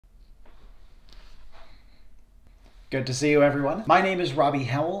Good to see you, everyone. My name is Robbie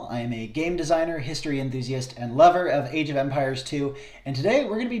Howell. I am a game designer, history enthusiast, and lover of Age of Empires 2, and today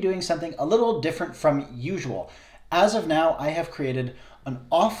we're going to be doing something a little different from usual. As of now, I have created an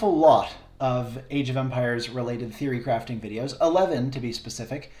awful lot of Age of Empires related theory crafting videos, 11 to be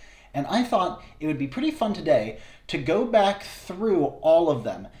specific, and I thought it would be pretty fun today to go back through all of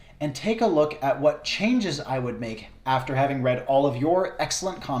them and take a look at what changes I would make after having read all of your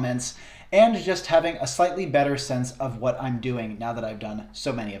excellent comments and just having a slightly better sense of what I'm doing now that I've done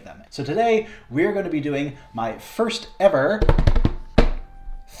so many of them. So today, we're going to be doing my first ever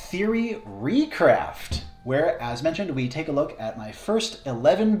TheoryRECRAFT, where, as mentioned, we take a look at my first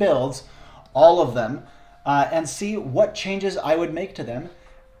 11 builds, all of them, and see what changes I would make to them,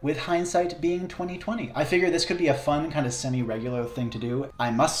 with hindsight being 2020. I figure this could be a fun, kind of semi-regular thing to do.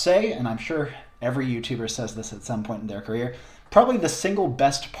 I must say, and I'm sure every YouTuber says this at some point in their career, probably the single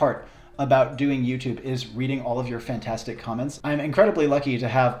best part about doing YouTube is reading all of your fantastic comments. I'm incredibly lucky to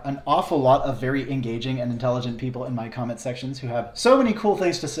have an awful lot of very engaging and intelligent people in my comment sections who have so many cool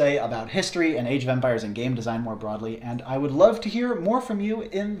things to say about history and Age of Empires and game design more broadly, and I would love to hear more from you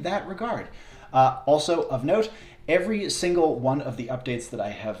in that regard. Also of note, every single one of the updates that I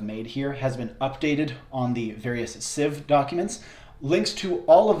have made here has been updated on the various Civ documents. Links to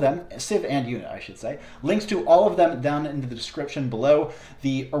all of them, Civ and Unit, I should say, links to all of them down in the description below.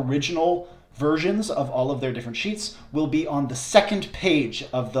 The original versions of all of their different sheets will be on the second page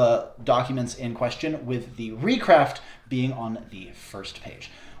of the documents in question, with the recraft being on the first page.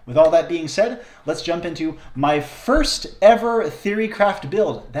 With all that being said, let's jump into my first ever TheoryCraft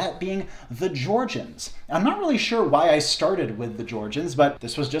build, that being the Georgians. I'm not really sure why I started with the Georgians, but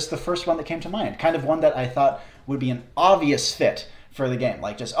this was just the first one that came to mind. Kind of one that I thought would be an obvious fit for the game.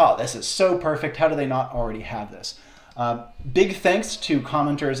 Like just, oh, this is so perfect. How do they not already have this? Big thanks to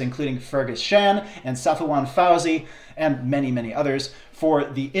commenters including Fergus Shan and Safawan Fauzi and many, many others for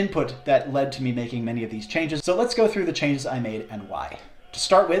the input that led to me making many of these changes. So let's go through the changes I made and why. To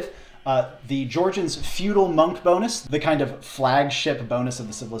start with, the Georgians' feudal monk bonus, the kind of flagship bonus of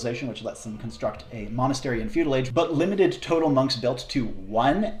the civilization, which lets them construct a monastery in feudal age, but limited total monks built to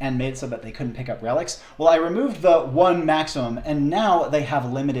 1 and made so that they couldn't pick up relics. Well, I removed the 1 maximum, and now they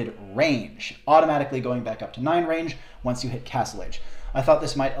have limited range, automatically going back up to 9 range once you hit castle age. I thought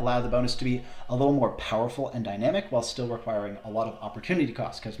this might allow the bonus to be a little more powerful and dynamic while still requiring a lot of opportunity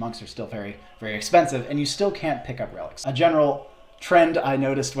costs, because monks are still very, very expensive, and you still can't pick up relics. A general trend I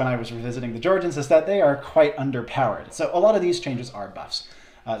noticed when I was revisiting the Georgians is that they are quite underpowered. So a lot of these changes are buffs.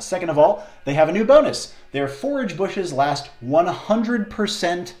 Second of all, they have a new bonus. Their forage bushes last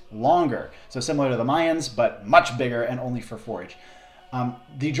 100% longer. So similar to the Mayans, but much bigger and only for forage.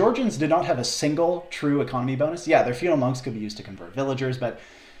 The Georgians did not have a single true economy bonus. Yeah, their feudal monks could be used to convert villagers, but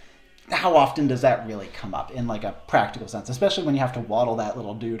how often does that really come up in like a practical sense, especially when you have to waddle that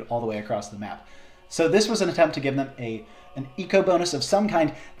little dude all the way across the map? So this was an attempt to give them an eco bonus of some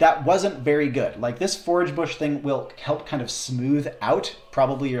kind that wasn't very good. Like this forage bush thing will help kind of smooth out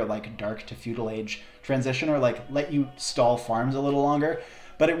probably your like dark to feudal age transition, or like let you stall farms a little longer,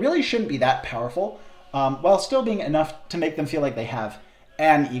 but it really shouldn't be that powerful while still being enough to make them feel like they have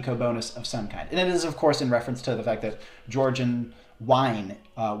an eco bonus of some kind. And it is of course in reference to the fact that Georgian wine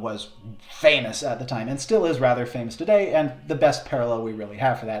was famous at the time and still is rather famous today, and the best parallel we really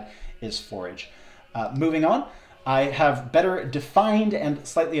have for that is forage. Moving on, I have better defined and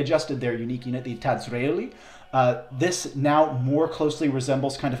slightly adjusted their unique unit, the Tazreili. This now more closely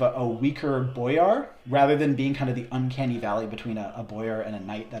resembles kind of a weaker boyar, rather than being kind of the uncanny valley between a boyar and a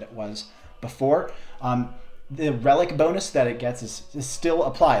knight that it was before. The relic bonus that it gets is still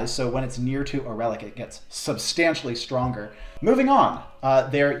applies, so when it's near to a relic, it gets substantially stronger. Moving on,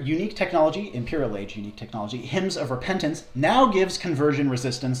 their unique technology, Imperial Age unique technology, Hymns of Repentance, now gives conversion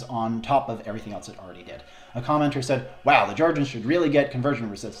resistance on top of everything else it already did. A commenter said, wow, the Georgians should really get conversion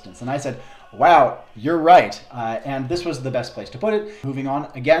resistance. And I said, wow, you're right. And this was the best place to put it. Moving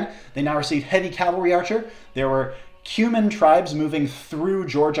on, again, they now receive Heavy Cavalry Archer. There were Cuman tribes moving through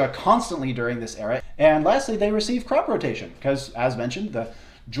Georgia constantly during this era. And lastly, they receive crop rotation, because, as mentioned, the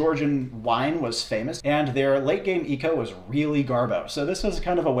Georgian wine was famous, and their late game eco was really garbo. So this was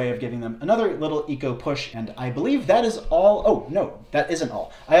kind of a way of giving them another little eco push, and I believe that is all. Oh, no, that isn't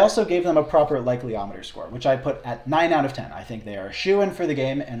all. I also gave them a proper likeometer score, which I put at 9 out of 10. I think they are a shoo-in for the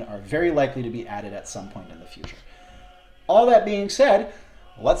game and are very likely to be added at some point in the future. All that being said,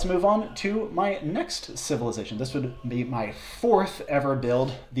 let's move on to my next civilization. This would be my 4th ever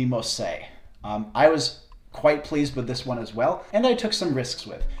build, the Mossi. I was quite pleased with this one as well, and I took some risks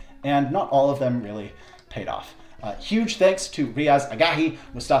with, and not all of them really paid off. Huge thanks to Riaz Agahi,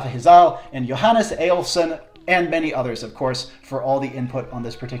 Mustafa Hizal, and Johannes Eilfson and many others, of course, for all the input on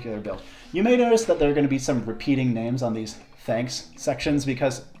this particular build. You may notice that there are going to be some repeating names on these thanks sections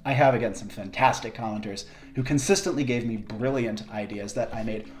because I have, again, some fantastic commenters who consistently gave me brilliant ideas that I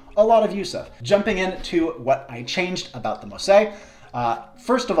made a lot of use of. Jumping into what I changed about the Mossi.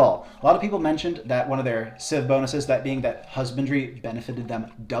 First of all, a lot of people mentioned that one of their civ bonuses, that being that husbandry benefited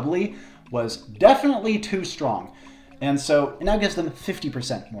them doubly, was definitely too strong. And so it now gives them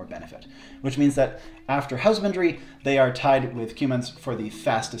 50% more benefit, which means that after husbandry, they are tied with Cumans for the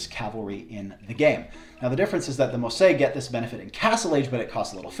fastest cavalry in the game. Now the difference is that the Mossi get this benefit in Castle Age, but it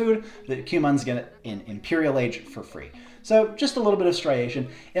costs a little food. The Cumans get it in Imperial Age for free. So just a little bit of striation.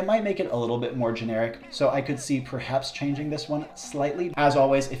 It might make it a little bit more generic, so I could see perhaps changing this one slightly. As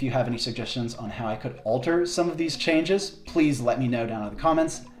always, if you have any suggestions on how I could alter some of these changes, please let me know down in the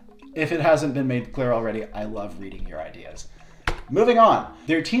comments. If it hasn't been made clear already, I love reading your ideas. Moving on,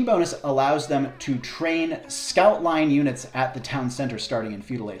 their team bonus allows them to train scout line units at the town center starting in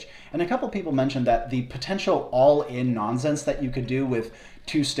Feudal Age. And a couple people mentioned that the potential all-in nonsense that you could do with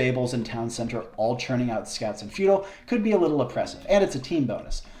 2 stables and town center all churning out scouts in Feudal could be a little oppressive, and it's a team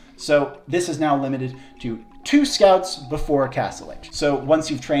bonus. So this is now limited to 2 scouts before Castle Age. So once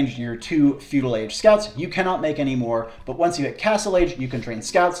you've trained your 2 Feudal Age scouts, you cannot make any more, but once you hit Castle Age, you can train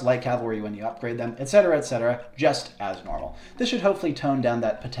scouts, light cavalry when you upgrade them, etc., just as normal. This should hopefully tone down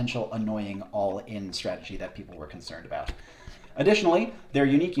that potential annoying all-in strategy that people were concerned about. Additionally, their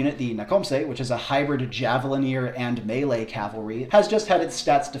unique unit, the Nakomse, which is a hybrid Javelineer and melee cavalry, has just had its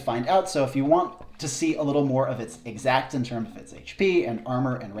stats defined out, so if you want to see a little more of its exact in terms of its HP and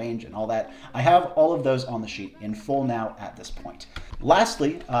armor and range and all that, I have all of those on the sheet in full now at this point.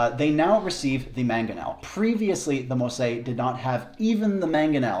 Lastly, they now receive the Mangonel. Previously, the Mossi did not have even the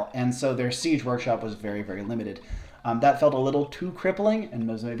Mangonel, and so their siege workshop was very, very limited. That felt a little too crippling and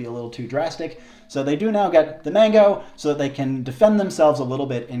was maybe a little too drastic. So they do now get the Mango so that they can defend themselves a little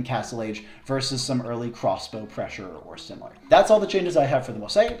bit in Castle Age versus some early crossbow pressure or similar. That's all the changes I have for the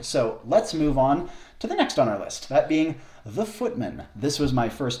Mossi, so let's move on to the next on our list, that being the Footman. This was my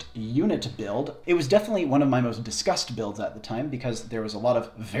first unit build. It was definitely one of my most discussed builds at the time because there was a lot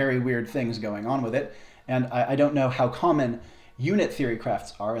of very weird things going on with it, and I don't know how common unit theory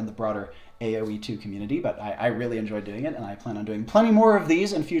crafts are in the broader AoE2 community, but I really enjoyed doing it, and I plan on doing plenty more of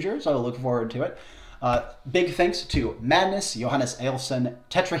these in future, so I look forward to it. Big thanks to Madness, Johannes Eilson,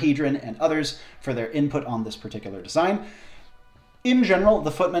 Tetrahedron, and others for their input on this particular design. In general,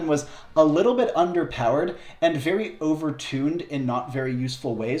 the Footman was a little bit underpowered and very overtuned in not very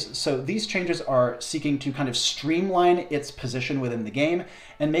useful ways, so these changes are seeking to kind of streamline its position within the game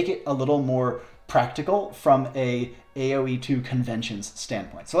and make it a little more practical from a AoE2 conventions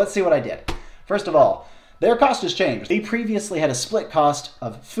standpoint. So let's see what I did. First of all, their cost has changed. They previously had a split cost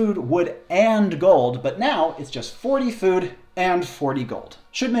of food, wood, and gold, but now it's just 40 food and 40 gold.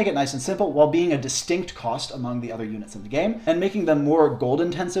 Should make it nice and simple while being a distinct cost among the other units in the game and making them more gold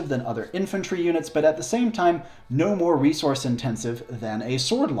intensive than other infantry units, but at the same time, no more resource intensive than a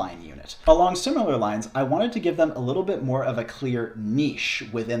sword line unit. Along similar lines, I wanted to give them a little bit more of a clear niche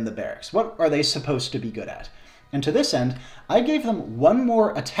within the barracks. What are they supposed to be good at? And to this end, I gave them 1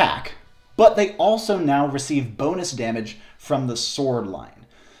 more attack, but they also now receive bonus damage from the sword line.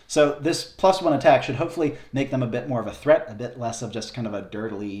 So this +1 attack should hopefully make them a bit more of a threat, a bit less of just kind of a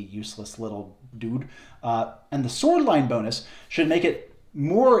dirtily useless little dude. And the sword line bonus should make it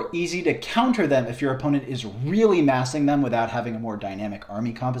more easy to counter them if your opponent is really massing them without having a more dynamic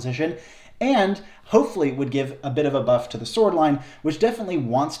army composition, and hopefully would give a bit of a buff to the sword line, which definitely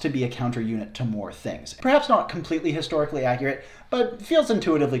wants to be a counter unit to more things. Perhaps not completely historically accurate, but feels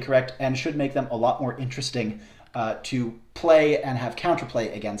intuitively correct and should make them a lot more interesting to play and have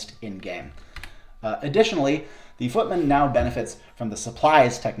counterplay against in-game. Additionally, the Footman now benefits from the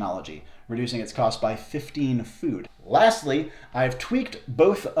supplies technology, reducing its cost by 15 food. Lastly, I've tweaked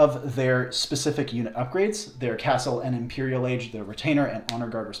both of their specific unit upgrades, their Castle and Imperial Age, their Retainer and Honor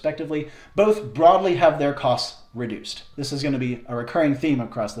Guard respectively. Both broadly have their costs reduced. This is going to be a recurring theme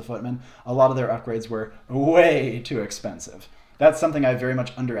across the Footman. A lot of their upgrades were way too expensive. That's something I very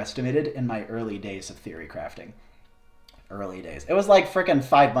much underestimated in my early days of theory crafting. Early days. It was like frickin'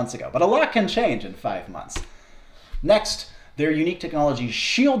 5 months ago, but a lot can change in 5 months. Next, their unique technology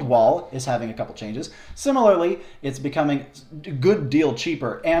Shield Wall is having a couple changes. Similarly, it's becoming a good deal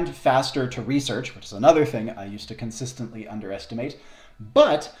cheaper and faster to research, which is another thing I used to consistently underestimate.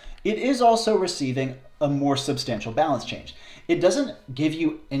 But it is also receiving a more substantial balance change. It doesn't give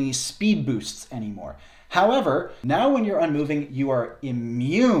you any speed boosts anymore. However, now when you're unmoving, you are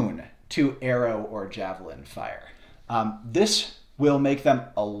immune to arrow or javelin fire. This will make them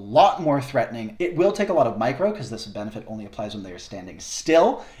a lot more threatening. It will take a lot of micro, because this benefit only applies when they are standing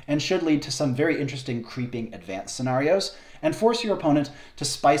still, and should lead to some very interesting creeping advanced scenarios, and force your opponent to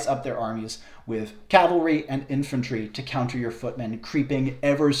spice up their armies with cavalry and infantry to counter your footmen creeping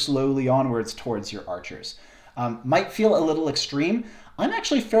ever slowly onwards towards your archers. Might feel a little extreme. I'm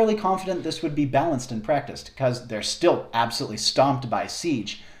actually fairly confident this would be balanced in practice, because they're still absolutely stomped by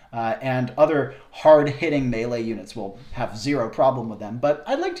siege, and other hard-hitting melee units will have zero problem with them, but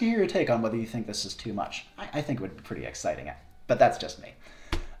I'd like to hear your take on whether you think this is too much. I think it would be pretty exciting, but that's just me.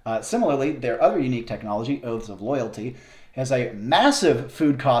 Similarly, their other unique technology, Oaths of Loyalty, has a massive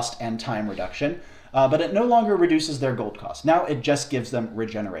food cost and time reduction, but it no longer reduces their gold cost. Now it just gives them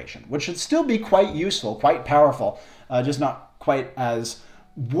regeneration, which should still be quite useful, quite powerful, just not quite as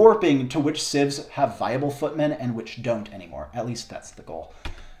warping to which civs have viable footmen and which don't anymore. At least that's the goal.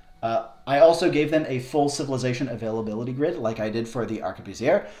 I also gave them a full civilization availability grid like I did for the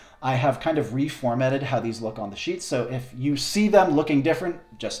Arquebusier. I have kind of reformatted how these look on the sheets, so if you see them looking different,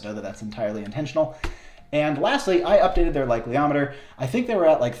 just know that that's entirely intentional. And lastly, I updated their likeliniometer. I think they were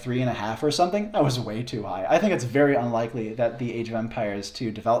at like 3.5 or something. That was way too high. I think it's very unlikely that the Age of Empires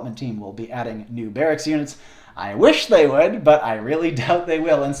 2 development team will be adding new barracks units. I wish they would, but I really doubt they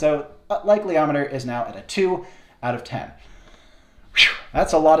will. And so likeliniometer is now at a 2 out of 10. Whew,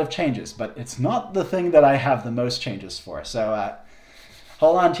 that's a lot of changes, but it's not the thing that I have the most changes for. So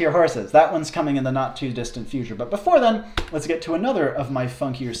hold on to your horses. That one's coming in the not too distant future. But before then, let's get to another of my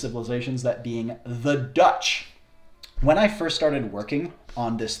funkier civilizations, that being the Dutch. When I first started working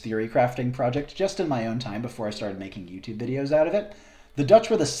on this theory crafting project, just in my own time before I started making YouTube videos out of it, the Dutch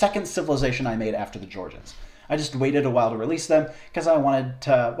were the second civilization I made after the Georgians. I just waited a while to release them because I wanted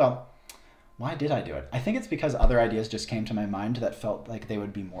to, well, why did I do it? I think it's because other ideas just came to my mind that felt like they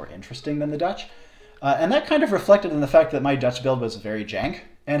would be more interesting than the Dutch. And that kind of reflected in the fact that my Dutch build was very jank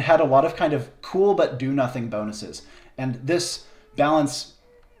and had a lot of kind of cool but do-nothing bonuses. And this balance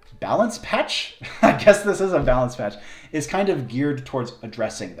patch, I guess this is a balance patch, is kind of geared towards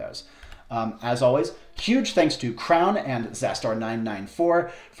addressing those. As always, huge thanks to Crown and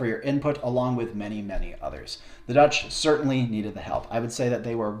Zastar994 for your input, along with many, many others. The Dutch certainly needed the help. I would say that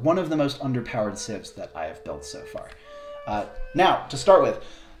they were one of the most underpowered civs that I have built so far. Now, to start with,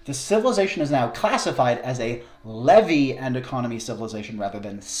 the civilization is now classified as a levy and economy civilization rather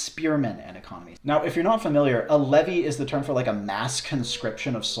than spearmen and economy. Now, if you're not familiar, a levy is the term for like a mass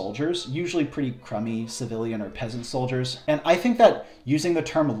conscription of soldiers, usually pretty crummy civilian or peasant soldiers. And I think that using the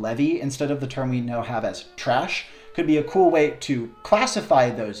term levy instead of the term we now have as trash could be a cool way to classify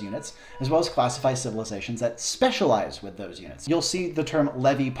those units, as well as classify civilizations that specialize with those units. You'll see the term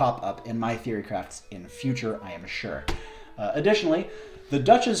levy pop up in my theory crafts in future, I am sure. Additionally, the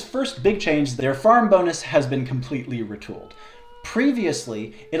Dutch's first big change, their farm bonus has been completely retooled.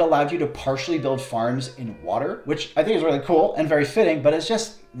 Previously, it allowed you to partially build farms in water, which I think is really cool and very fitting, but it's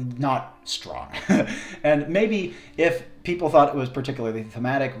just not strong. And maybe if people thought it was particularly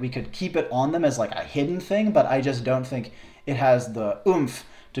thematic, we could keep it on them as like a hidden thing, but I just don't think it has the oomph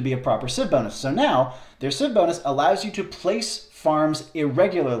to be a proper civ bonus. So now, their civ bonus allows you to place farms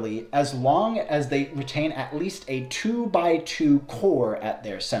irregularly as long as they retain at least a 2x2 core at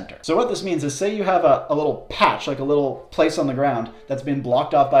their center. So what this means is, say you have a little patch, like a little place on the ground that's been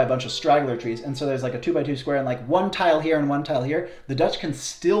blocked off by a bunch of straggler trees, and so there's like a 2x2 square and like one tile here and one tile here, the Dutch can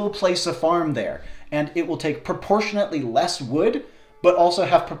still place a farm there, and it will take proportionately less wood, but also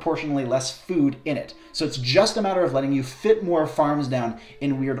have proportionally less food in it. So it's just a matter of letting you fit more farms down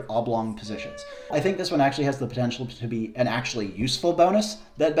in weird oblong positions. I think this one actually has the potential to be an actually useful bonus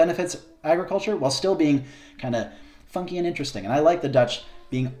that benefits agriculture while still being kind of funky and interesting. And I like the Dutch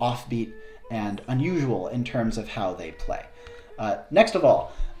being offbeat and unusual in terms of how they play. Next of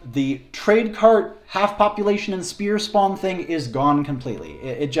all, the trade cart, half population and spear spawn thing is gone completely.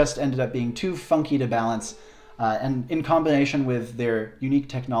 It just ended up being too funky to balance. And in combination with their unique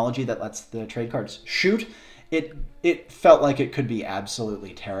technology that lets the trade carts shoot, it felt like it could be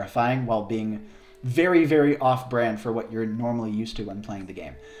absolutely terrifying while being very, very off-brand for what you're normally used to when playing the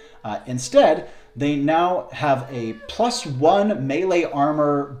game. Instead, they now have a +1 melee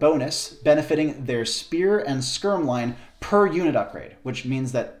armor bonus benefiting their spear and skirm line per unit upgrade, which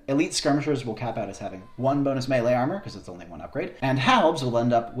means that elite skirmishers will cap out as having 1 bonus melee armor, because it's only 1 upgrade, and halbs will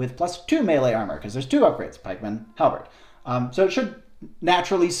end up with +2 melee armor, because there's 2 upgrades, pikeman, halberd. So it should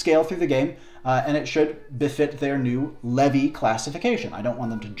naturally scale through the game, and it should befit their new levy classification. I don't want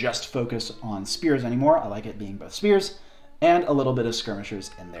them to just focus on spears anymore. I like it being both spears and a little bit of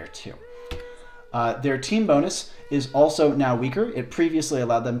skirmishers in there too. Their team bonus is also now weaker. It previously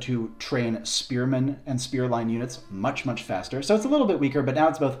allowed them to train spearmen and spear line units much, much faster. So it's a little bit weaker, but now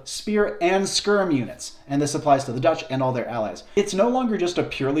it's both spear and skirm units. And this applies to the Dutch and all their allies. It's no longer just a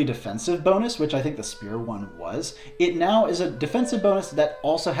purely defensive bonus, which I think the spear one was. It now is a defensive bonus that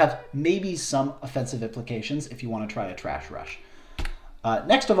also have maybe some offensive implications if you want to try a trash rush.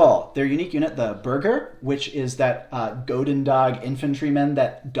 Next of all, their unique unit, the Burger, which is that Godendog infantryman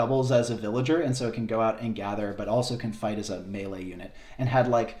that doubles as a villager, and so it can go out and gather, but also can fight as a melee unit, and had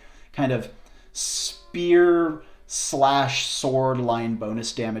like kind of spear slash sword line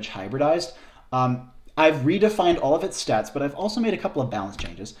bonus damage hybridized. I've redefined all of its stats, but I've also made a couple of balance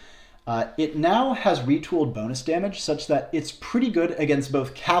changes. It now has retooled bonus damage such that it's pretty good against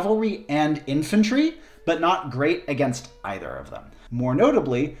both cavalry and infantry, but not great against either of them. More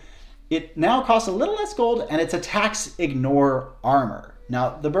notably, it now costs a little less gold and its attacks ignore armor. Now,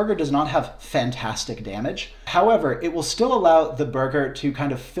 the Burger does not have fantastic damage. However, it will still allow the Burger to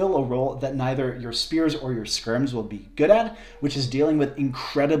kind of fill a role that neither your spears or your skirms will be good at, which is dealing with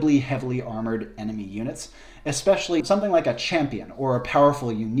incredibly heavily armored enemy units, especially something like a champion or a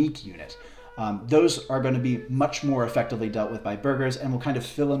powerful unique unit. Those are going to be much more effectively dealt with by Burgers and will kind of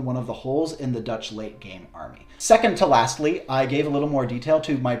fill in one of the holes in the Dutch late game army. Second to lastly, I gave a little more detail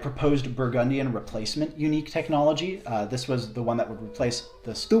to my proposed Burgundian replacement unique technology. This was the one that would replace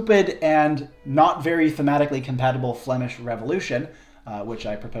the stupid and not very thematically compatible Flemish Revolution, which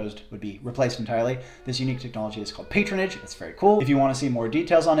I proposed would be replaced entirely. This unique technology is called Patronage. It's very cool. If you want to see more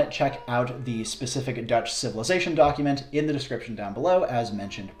details on it, check out the specific Dutch civilization document in the description down below, as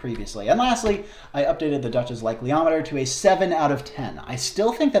mentioned previously. And lastly, I updated the Dutch's likeliness to a 7 out of 10. I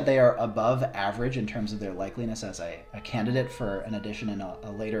still think that they are above average in terms of their likeliness as a candidate for an addition in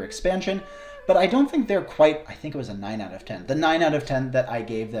a later expansion, but I don't think they're quite, I think it was a 9 out of 10. The 9 out of 10 that I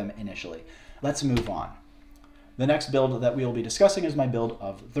gave them initially. Let's move on. The next build that we will be discussing is my build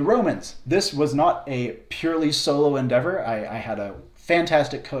of the Romans. This was not a purely solo endeavor. I had a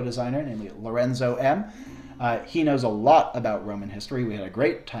fantastic co-designer, namely Lorenzo M. He knows a lot about Roman history. We had a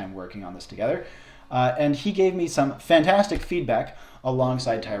great time working on this together. And he gave me some fantastic feedback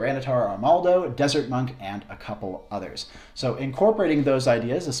alongside Tyranitar Armaldo, Desert Monk, and a couple others. So incorporating those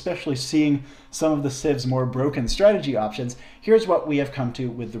ideas, especially seeing some of the Civ's more broken strategy options, here's what we have come to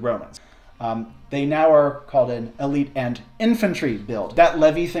with the Romans. They now are called an elite and infantry build. That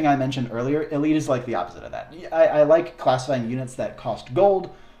levy thing I mentioned earlier, elite is like the opposite of that. I like classifying units that cost gold,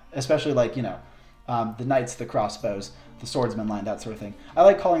 especially like, you know, the knights, the crossbows, the swordsman line, that sort of thing. I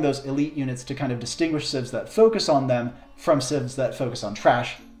like calling those elite units to kind of distinguish civs that focus on them from civs that focus on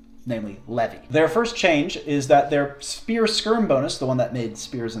trash, namely levy. Their first change is that their spear skirm bonus, the one that made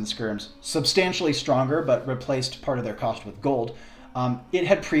spears and skirms substantially stronger but replaced part of their cost with gold, it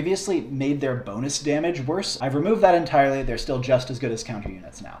had previously made their bonus damage worse. I've removed that entirely. They're still just as good as counter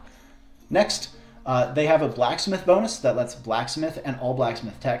units now. Next, they have a blacksmith bonus that lets blacksmith and all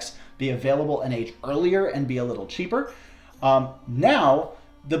blacksmith techs be available an age earlier and be a little cheaper. Now,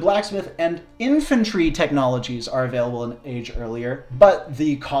 the blacksmith and infantry technologies are available an age earlier, but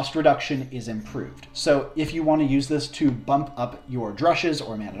the cost reduction is improved. So if you want to use this to bump up your drushes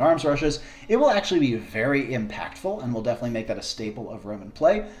or man-at-arms rushes, it will actually be very impactful and will definitely make that a staple of Roman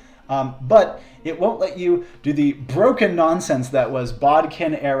play. But it won't let you do the broken nonsense that was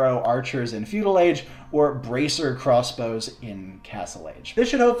bodkin arrow archers in feudal age or bracer crossbows in castle age. This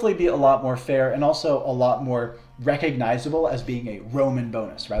should hopefully be a lot more fair and also a lot more recognizable as being a Roman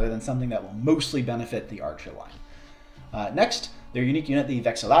bonus rather than something that will mostly benefit the archer line. Next, their unique unit, the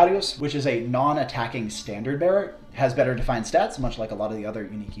Vexillarius, which is a non-attacking standard bearer, has better defined stats, much like a lot of the other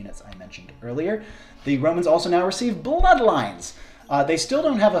unique units I mentioned earlier. The Romans also now receive bloodlines. They still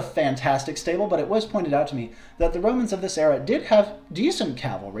don't have a fantastic stable, but it was pointed out to me that the Romans of this era did have decent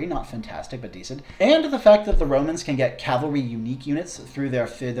cavalry, not fantastic, but decent, and the fact that the Romans can get cavalry unique units through their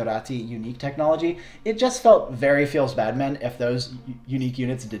Federati unique technology, it just felt very feels bad men if those unique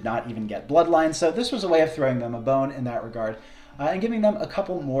units did not even get bloodlines, so this was a way of throwing them a bone in that regard, and giving them a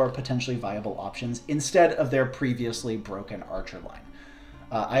couple more potentially viable options instead of their previously broken archer line.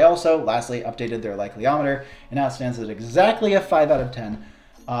 I also, lastly, updated their likeliness, and now it stands at exactly a 5 out of 10.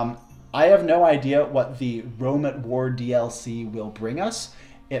 I have no idea what the Rome at War DLC will bring us.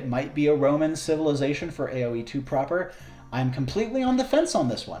 It might be a Roman civilization for AoE 2 proper. I'm completely on the fence on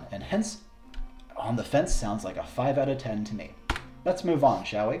this one, and hence, on the fence sounds like a 5 out of 10 to me. Let's move on,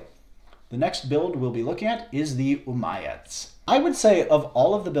 shall we? The next build we'll be looking at is the Umayyads. I would say of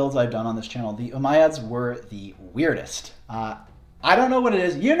all of the builds I've done on this channel, the Umayyads were the weirdest. I don't know what it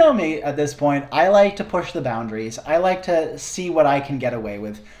is. You know me at this point. I like to push the boundaries. I like to see what I can get away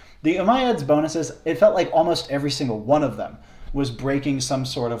with. The Umayyads bonuses, it felt like almost every single one of them was breaking some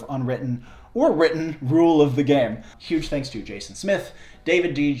sort of unwritten or written rule of the game. Huge thanks to Jason Smith,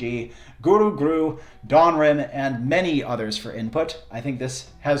 David DG, Guru Gru, Don Rim, and many others for input. I think this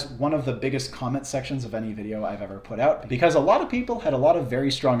has one of the biggest comment sections of any video I've ever put out, because a lot of people had a lot of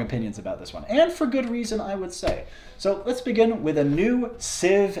very strong opinions about this one, and for good reason, I would say. So let's begin with a new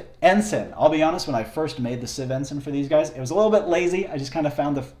Civ Ensign. I'll be honest, when I first made the Civ Ensign for these guys, it was a little bit lazy. I just kind of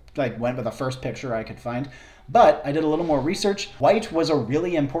found went with the first picture I could find. But I did a little more research. White was a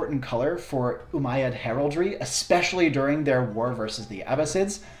really important color for Umayyad heraldry, especially during their war versus the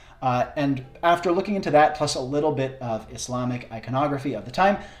Abbasids. And after looking into that, plus a little bit of Islamic iconography of the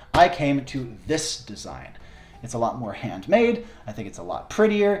time, I came to this design. It's a lot more handmade, I think it's a lot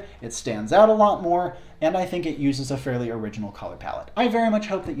prettier, it stands out a lot more, and I think it uses a fairly original color palette. I very much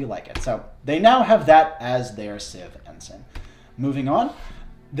hope that you like it. So they now have that as their Civ Ensign. Moving on,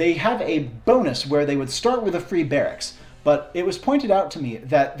 they have a bonus where they would start with a free barracks, but it was pointed out to me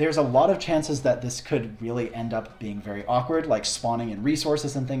that there's a lot of chances that this could really end up being very awkward, like spawning in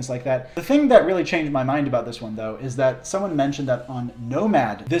resources and things like that. The thing that really changed my mind about this one, though, is that someone mentioned that on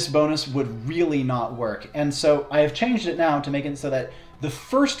Nomad, this bonus would really not work. And so I have changed it now to make it so that the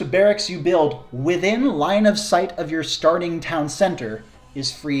first barracks you build within line of sight of your starting town center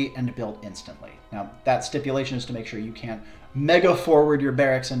is free and built instantly. Now, that stipulation is to make sure you can't mega forward your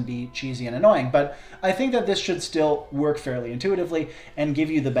barracks and be cheesy and annoying, but I think that this should still work fairly intuitively and give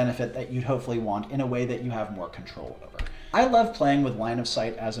you the benefit that you'd hopefully want in a way that you have more control over. I love playing with line of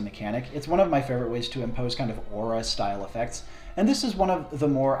sight as a mechanic. It's one of my favorite ways to impose kind of aura style effects, and this is one of the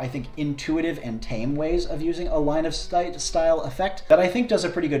more, I think, intuitive and tame ways of using a line of sight style effect that I think does a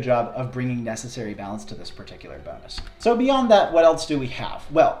pretty good job of bringing necessary balance to this particular bonus. So beyond that, what else do we have?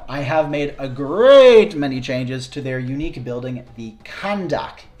 Well, I have made a great many changes to their unique building, the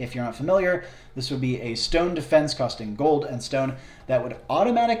Kandak. If you're not familiar, this would be a stone defense costing gold and stone that would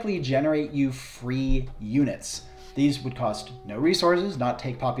automatically generate you free units. These would cost no resources, not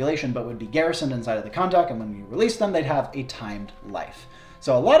take population, but would be garrisoned inside of the Kandak, and when you release them, they'd have a timed life.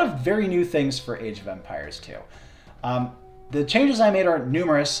 So a lot of very new things for Age of Empires 2. The changes I made are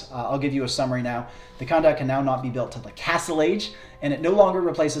numerous. I'll give you a summary now. The Kandak can now not be built till the Castle Age, and it no longer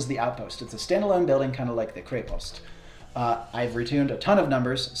replaces the outpost. It's a standalone building, kind of like the Krepost. I've retuned a ton of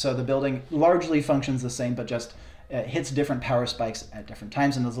numbers, so the building largely functions the same, but just hits different power spikes at different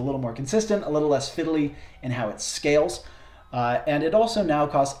times and is a little more consistent, a little less fiddly in how it scales. And it also now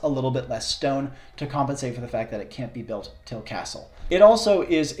costs a little bit less stone to compensate for the fact that it can't be built till Castle. It also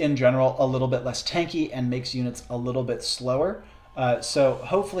is, in general, a little bit less tanky and makes units a little bit slower. So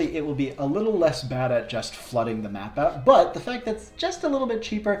hopefully it will be a little less bad at just flooding the map out, but the fact that it's just a little bit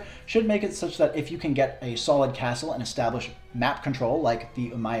cheaper should make it such that if you can get a solid castle and establish map control like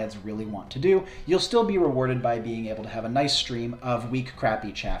the Umayyads really want to do, you'll still be rewarded by being able to have a nice stream of weak,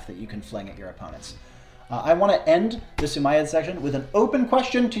 crappy chaff that you can fling at your opponents. I want to end this Umayyad section with an open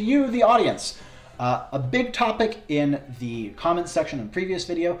question to you, the audience. A big topic in the comments section in the previous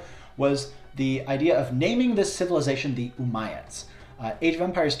video was the idea of naming this civilization the Umayyads. Age of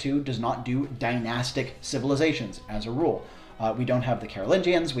Empires 2 does not do dynastic civilizations as a rule. We don't have the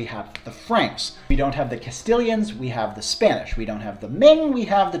Carolingians, we have the Franks. We don't have the Castilians, we have the Spanish. We don't have the Ming, we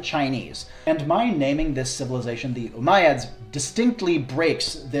have the Chinese. And my naming this civilization the Umayyads distinctly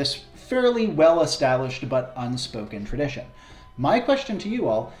breaks this fairly well-established but unspoken tradition. My question to you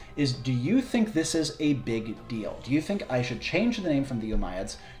all is, do you think this is a big deal? Do you think I should change the name from the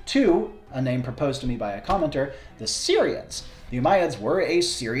Umayyads to a name proposed to me by a commenter, the Syrians? The Umayyads were a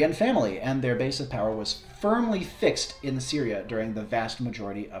Syrian family, and their base of power was firmly fixed in Syria during the vast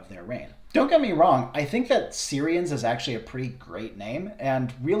majority of their reign. Don't get me wrong, I think that Syrians is actually a pretty great name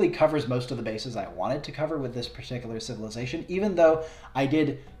and really covers most of the bases I wanted to cover with this particular civilization, even though I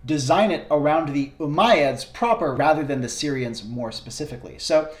did design it around the Umayyads proper rather than the Syrians more specifically.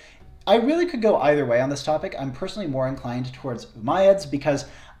 So I really could go either way on this topic. I'm personally more inclined towards Umayyads because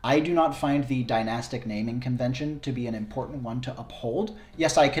I do not find the dynastic naming convention to be an important one to uphold.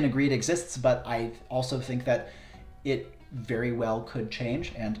 Yes, I can agree it exists, but I also think that it very well could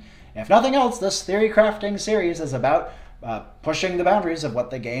change. And if nothing else, this theory crafting series is about pushing the boundaries of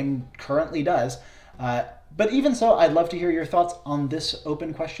what the game currently does. But even so, I'd love to hear your thoughts on this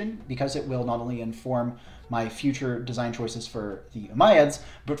open question, because it will not only inform my future design choices for the Umayyads,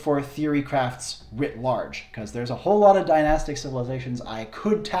 but for theory crafts writ large, because there's a whole lot of dynastic civilizations I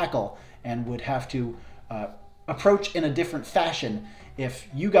could tackle and would have to approach in a different fashion if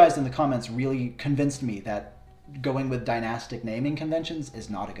you guys in the comments really convinced me that going with dynastic naming conventions is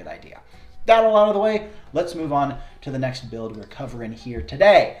not a good idea. That all out of the way, let's move on to the next build we're covering here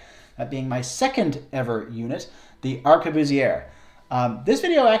today. that being my second ever unit, the Arquebusier. This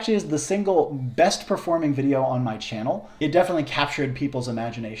video actually is the single best performing video on my channel. It definitely captured people's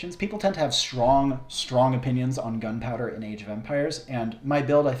imaginations. People tend to have strong opinions on gunpowder in Age of Empires, and my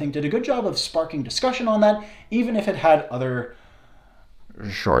build, I think, did a good job of sparking discussion on that, even if it had other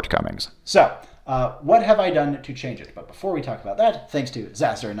shortcomings. So, what have I done to change it? But before we talk about that, thanks to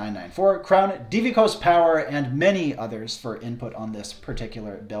Zaster994, Crown, Divicos Power, and many others for input on this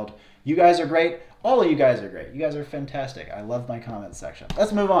particular build. You guys are great. All of you guys are great. You guys are fantastic. I love my comments section.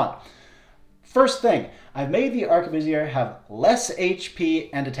 Let's move on. First thing, I've made the Arquebusier have less HP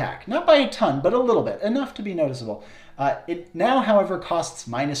and attack. Not by a ton, but a little bit. Enough to be noticeable. It now, however, costs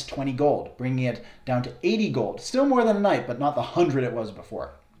minus 20 gold, bringing it down to 80 gold. Still more than a knight, but not the 100 it was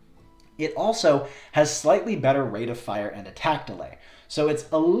before. It also has slightly better rate of fire and attack delay. So it's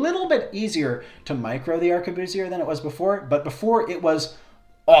a little bit easier to micro the Arquebusier than it was before, but before it was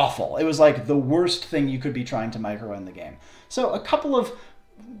awful. It was like the worst thing you could be trying to micro in the game. So a couple of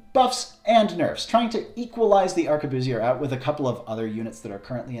buffs and nerfs, trying to equalize the Arquebusier out with a couple of other units that are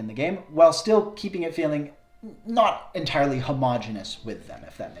currently in the game, while still keeping it feeling not entirely homogeneous with them,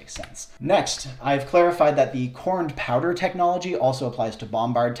 if that makes sense. Next, I've clarified that the corned powder technology also applies to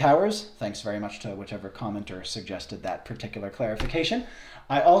bombard towers. Thanks very much to whichever commenter suggested that particular clarification.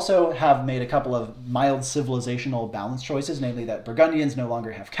 I also have made a couple of mild civilizational balance choices, namely that Burgundians no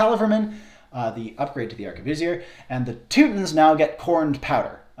longer have Calivermen, the upgrade to the Arquebusier, and the Teutons now get corned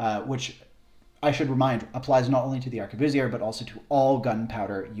powder, which I should remind applies not only to the Arquebusier, but also to all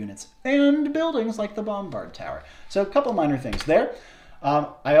gunpowder units and buildings like the bombard tower. So a couple minor things there.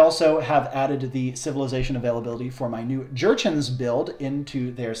 I also have added the civilization availability for my new Jurchens build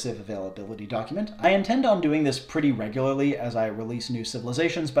into their civ availability document. I intend on doing this pretty regularly as I release new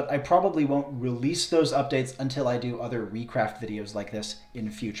civilizations, but I probably won't release those updates until I do other recraft videos like this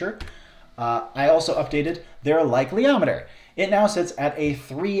in future. I also updated their likelihometer. It now sits at a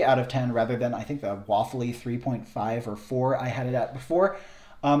 3 out of 10 rather than, I think, the waffly 3.5 or 4 I had it at before.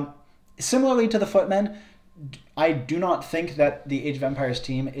 Similarly to the Footmen, I do not think that the Age of Empires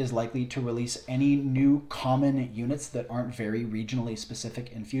team is likely to release any new common units that aren't very regionally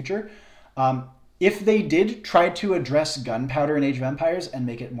specific in future. If they did try to address gunpowder in Age of Empires and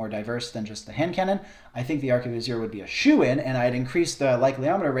make it more diverse than just the hand cannon, I think the Arquebusier would be a shoo-in, and I'd increase the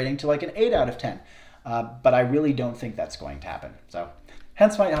likelihometer rating to like an 8 out of 10. But I really don't think that's going to happen. So,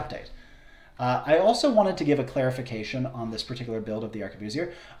 hence my update. I also wanted to give a clarification on this particular build of the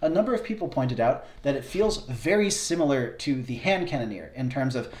Arquebusier. A number of people pointed out that it feels very similar to the hand cannoneer in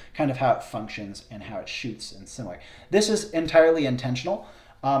terms of kind of how it functions and how it shoots and similar. This is entirely intentional.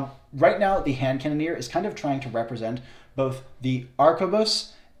 Right now, the hand cannoneer is kind of trying to represent both the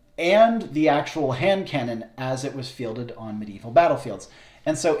arquebus and the actual hand cannon as it was fielded on medieval battlefields.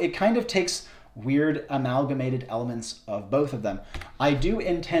 And so it kind of takes weird amalgamated elements of both of them. I do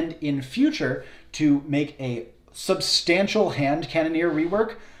intend in future to make a substantial hand cannoneer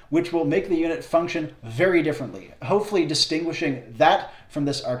rework, which will make the unit function very differently, hopefully distinguishing that from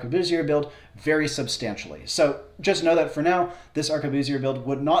this Arquebusier build very substantially. So just know that for now, this Arquebusier build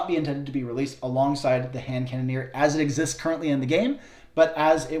would not be intended to be released alongside the hand cannoneer as it exists currently in the game, but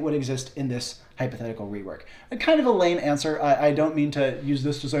as it would exist in this hypothetical rework. A kind of a lame answer. I don't mean to use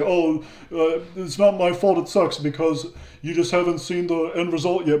this to say, oh, it's not my fault it sucks because you just haven't seen the end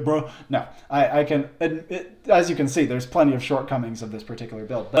result yet, bro. No, I can, as you can see, there's plenty of shortcomings of this particular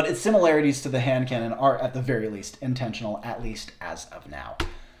build, but its similarities to the hand cannon are at the very least intentional, at least as of now.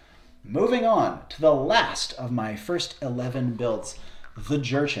 Moving on to the last of my first 11 builds, the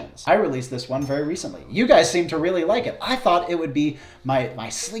Jurchens. I released this one very recently. You guys seem to really like it. I thought it would be my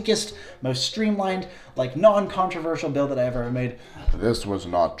sleekest, most streamlined, like non-controversial build that I ever made. This was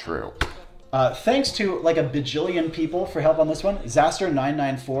not true. Thanks to like a bajillion people for help on this one.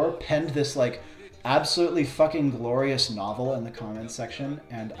 Zaster994 penned this like absolutely fucking glorious novel in the comments section,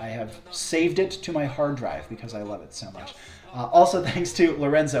 and I have saved it to my hard drive because I love it so much. Also thanks to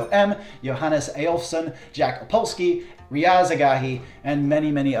Lorenzo M., Johannes Eolfsson, Jack Opolski, Riaz Agahi, and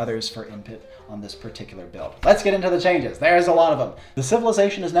many, many others for input on this particular build. Let's get into the changes. There's a lot of them. The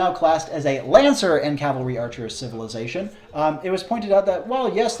civilization is now classed as a Lancer and Cavalry Archer civilization. It was pointed out that,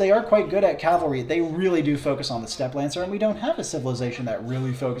 while yes, they are quite good at cavalry, they really do focus on the Steppe Lancer, and we don't have a civilization that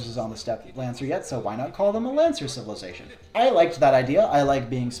really focuses on the Steppe Lancer yet, so why not call them a Lancer civilization? I liked that idea. I like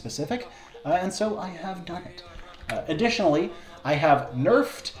being specific, and so I have done it. Additionally, I have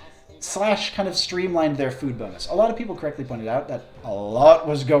nerfed / kind of streamlined their food bonus. A lot of people correctly pointed out that a lot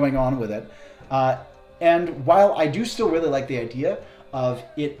was going on with it. And while I do still really like the idea, of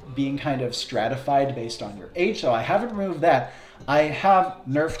it being kind of stratified based on your age, so I haven't removed that. I have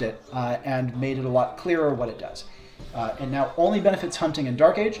nerfed it and made it a lot clearer what it does. And now only benefits hunting in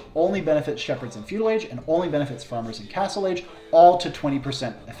Dark Age, only benefits shepherds in Feudal Age, and only benefits farmers in Castle Age, all to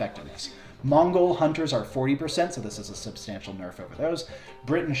 20% effectiveness. Mongol hunters are 40%, so this is a substantial nerf over those.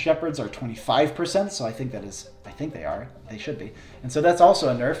 Briton shepherds are 25%, so I think they should be. And so that's also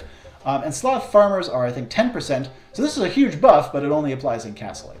a nerf. And Slav farmers are, I think, 10%, so this is a huge buff, but it only applies in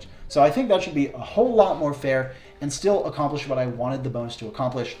Castle Age. So I think that should be a whole lot more fair and still accomplish what I wanted the bonus to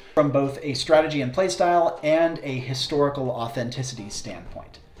accomplish from both a strategy and playstyle and a historical authenticity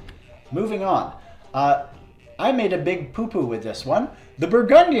standpoint. Moving on. I made a big poo-poo with this one. The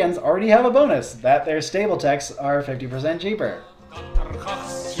Burgundians already have a bonus, that their stable techs are 50% cheaper.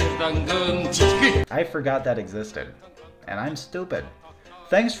 I forgot that existed, and I'm stupid.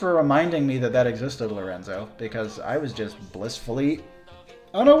 Thanks for reminding me that that existed, Lorenzo, because I was just blissfully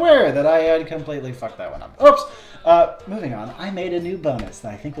unaware that I had completely fucked that one up. Oops! Moving on, I made a new bonus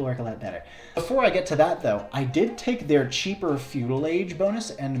that I think will work a lot better. Before I get to that, though, I did take their cheaper Feudal Age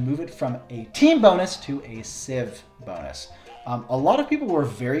bonus and move it from a team bonus to a Civ bonus. A lot of people were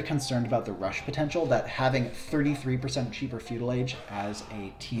very concerned about the rush potential that having 33% cheaper Feudal Age as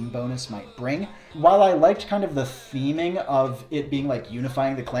a team bonus might bring. While I liked kind of the theming of it being like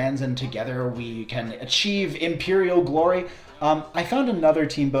unifying the clans and together we can achieve imperial glory, I found another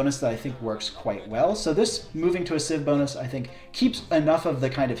team bonus that I think works quite well. So this moving to a Civ bonus, I think, keeps enough of the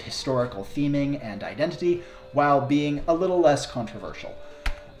kind of historical theming and identity while being a little less controversial.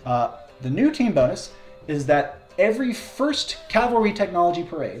 The new team bonus is that every first cavalry technology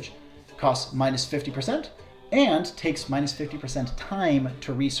per age costs minus 50% and takes minus 50% time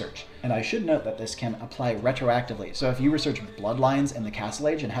to research. And I should note that this can apply retroactively. So if you research Bloodlines in the Castle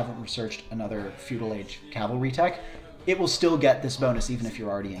Age and haven't researched another Feudal Age cavalry tech, it will still get this bonus even if you're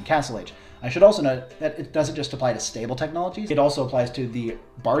already in Castle Age. I should also note that it doesn't just apply to stable technologies, it also applies to the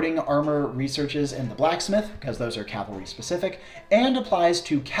barding armor researches in the blacksmith, because those are cavalry specific, and applies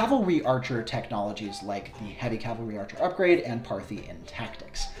to cavalry archer technologies like the heavy cavalry archer upgrade and Parthi in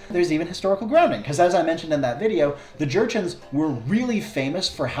tactics. There's even historical grounding, because as I mentioned in that video, the Jurchens were really famous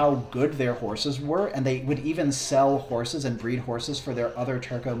for how good their horses were, and they would even sell horses and breed horses for their other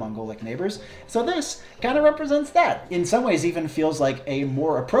Turco-Mongolic neighbors. So this kind of represents that. In some ways even feels like a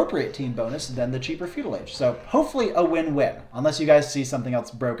more appropriate team bonus than the cheaper Feudal Age. So hopefully a win-win, unless you guys see something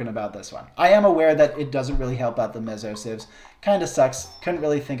else broken about this one. I am aware that it doesn't really help out the Meso Civs. Kind of sucks. Couldn't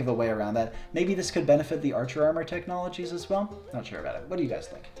really think of a way around that. Maybe this could benefit the archer armor technologies as well? Not sure about it. What do you guys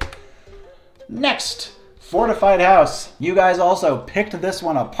think? Next, Fortified House. You guys also picked this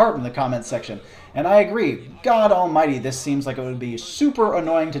one apart in the comments section. And I agree, God almighty, this seems like it would be super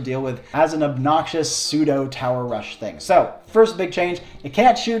annoying to deal with as an obnoxious pseudo tower rush thing. So, first big change, it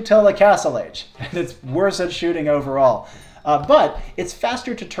can't shoot till the Castle Age, and it's worse at shooting overall. But it's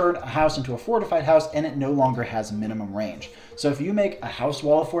faster to turn a house into a fortified house, and it no longer has minimum range. So if you make a house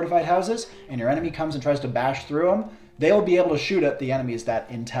wall of fortified houses, and your enemy comes and tries to bash through them, they'll be able to shoot at the enemies that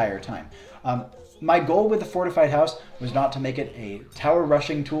entire time. My goal with the fortified house was not to make it a tower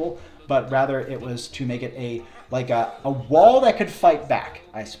rushing tool, but rather it was to make it a wall that could fight back,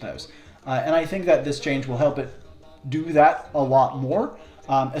 I suppose. And I think that this change will help it do that a lot more,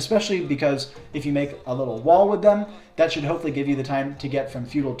 especially because if you make a little wall with them, that should hopefully give you the time to get from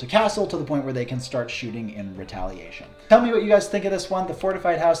feudal to castle to the point where they can start shooting in retaliation. Tell me what you guys think of this one. The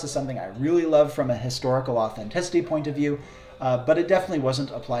fortified house is something I really love from a historical authenticity point of view, but it definitely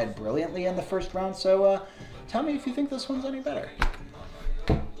wasn't applied brilliantly in the first round, so tell me if you think this one's any better.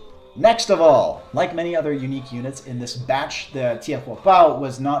 Next of all, like many other unique units in this batch, the Tiahuapao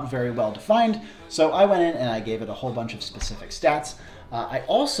was not very well defined, so I went in and I gave it a whole bunch of specific stats. I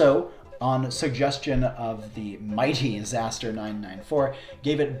also, on suggestion of the mighty Zaster 994,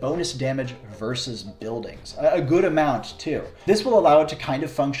 gave it bonus damage versus buildings. A good amount, too. This will allow it to kind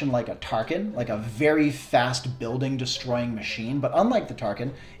of function like a Tarkin, like a very fast building-destroying machine, but unlike the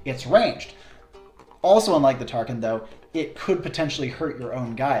Tarkin, it's ranged. Also unlike the Tarkin, though, it could potentially hurt your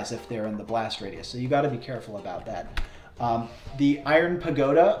own guys if they're in the blast radius, so you got to be careful about that. The Iron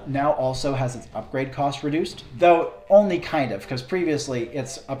Pagoda now also has its upgrade cost reduced, though only kind of, because previously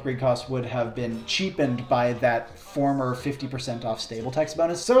its upgrade cost would have been cheapened by that former 50% off stable text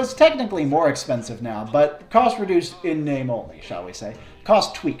bonus, so it's technically more expensive now, but cost reduced in name only, shall we say.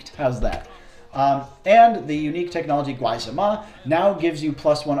 Cost tweaked, how's that? And the unique technology Guaizama now gives you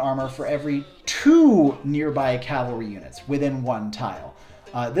 +1 armor for every 2 nearby cavalry units within 1 tile.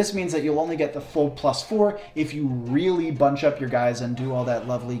 This means that you'll only get the full +4 if you really bunch up your guys and do all that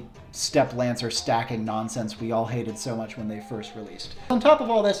lovely step lancer stacking nonsense we all hated so much when they first released. On top of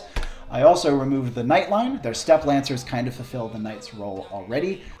all this, I also removed the knight line. Their step lancers kind of fulfill the knight's role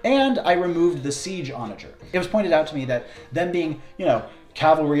already. And I removed the siege onager. It was pointed out to me that them being, you know,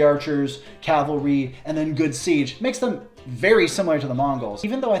 cavalry archers, cavalry, and then good siege makes them very similar to the Mongols,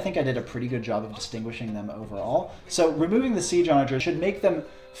 even though I think I did a pretty good job of distinguishing them overall. So removing the siege onager should make them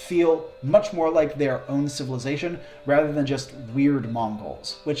feel much more like their own civilization rather than just weird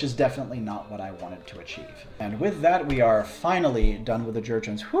Mongols, which is definitely not what I wanted to achieve. And with that, we are finally done with the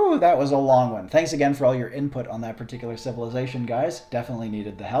Jurchens. Whew, that was a long one. Thanks again for all your input on that particular civilization, guys. Definitely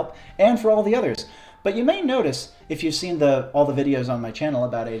needed the help, and for all the others. But you may notice, if you've seen all the videos on my channel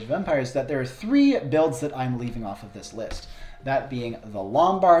about Age of Empires, that there are 3 builds that I'm leaving off of this list. That being the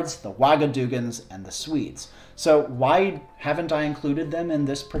Lombards, the Ouagadugans, and the Swedes. So why haven't I included them in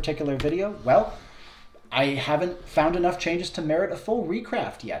this particular video? Well, I haven't found enough changes to merit a full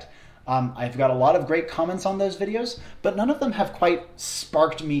recraft yet. I've got a lot of great comments on those videos, but none of them have quite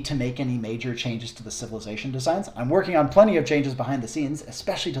sparked me to make any major changes to the civilization designs. I'm working on plenty of changes behind the scenes,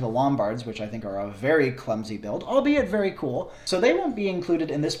 especially to the Lombards, which I think are a very clumsy build, albeit very cool. So they won't be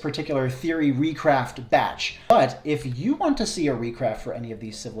included in this particular Theory Recraft batch. But if you want to see a recraft for any of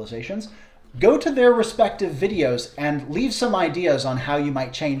these civilizations, go to their respective videos and leave some ideas on how you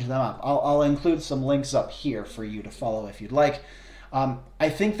might change them up. I'll include some links up here for you to follow if you'd like. I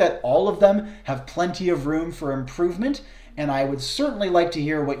think that all of them have plenty of room for improvement, and I would certainly like to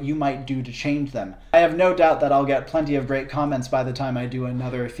hear what you might do to change them. I have no doubt that I'll get plenty of great comments by the time I do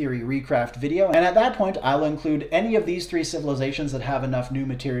another Theory Recraft video, and at that point I'll include any of these 3 civilizations that have enough new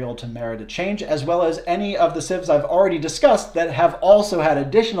material to merit a change, as well as any of the civs I've already discussed that have also had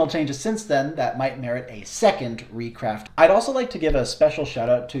additional changes since then that might merit a second recraft. I'd also like to give a special shout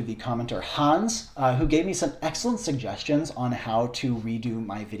out to the commenter Hans, who gave me some excellent suggestions on how to redo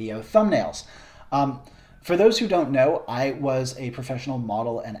my video thumbnails. For those who don't know, I was a professional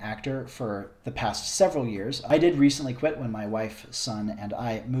model and actor for the past several years. I did recently quit when my wife, son, and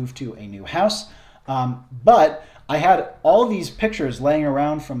I moved to a new house, but I had all these pictures laying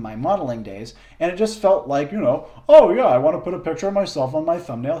around from my modeling days, and it just felt like, you know, oh yeah, I want to put a picture of myself on my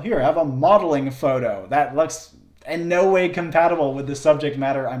thumbnail. Here, I have a modeling photo. That looks in no way compatible with the subject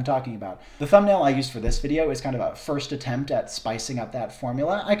matter I'm talking about. The thumbnail I used for this video is kind of a first attempt at spicing up that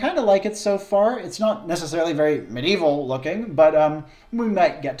formula. I kind of like it so far. It's not necessarily very medieval looking, but we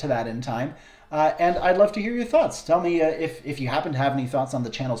might get to that in time. And I'd love to hear your thoughts. Tell me if you happen to have any thoughts on the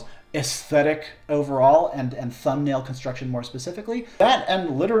channel's aesthetic overall and thumbnail construction more specifically. That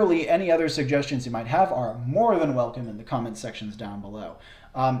and literally any other suggestions you might have are more than welcome in the comment sections down below.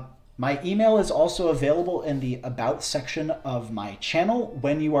 My email is also available in the About section of my channel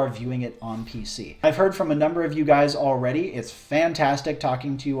when you are viewing it on PC. I've heard from a number of you guys already. It's fantastic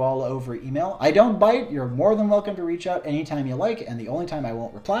talking to you all over email. I don't bite. You're more than welcome to reach out anytime you like, and the only time I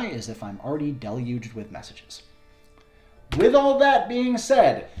won't reply is if I'm already deluged with messages. With all that being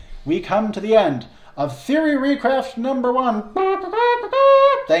said, we come to the end of Theory Recraft number 1.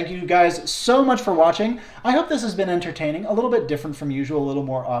 Thank you guys so much for watching. I hope this has been entertaining, a little bit different from usual, a little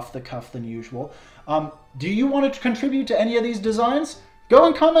more off the cuff than usual. Do you want to contribute to any of these designs? Go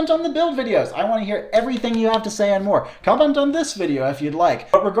and comment on the build videos. I want to hear everything you have to say and more. Comment on this video if you'd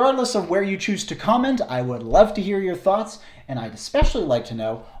like. But regardless of where you choose to comment, I would love to hear your thoughts, and I'd especially like to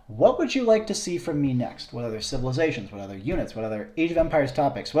know, what would you like to see from me next? What other civilizations, what other units, what other Age of Empires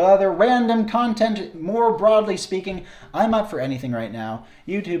topics, what other random content, more broadly speaking? I'm up for anything right now.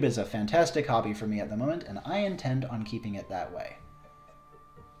 YouTube is a fantastic hobby for me at the moment, and I intend on keeping it that way.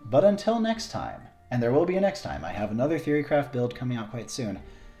 But until next time, and there will be a next time, I have another TheoryCraft build coming out quite soon.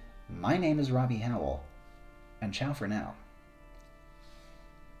 My name is Robbie Howell, and ciao for now.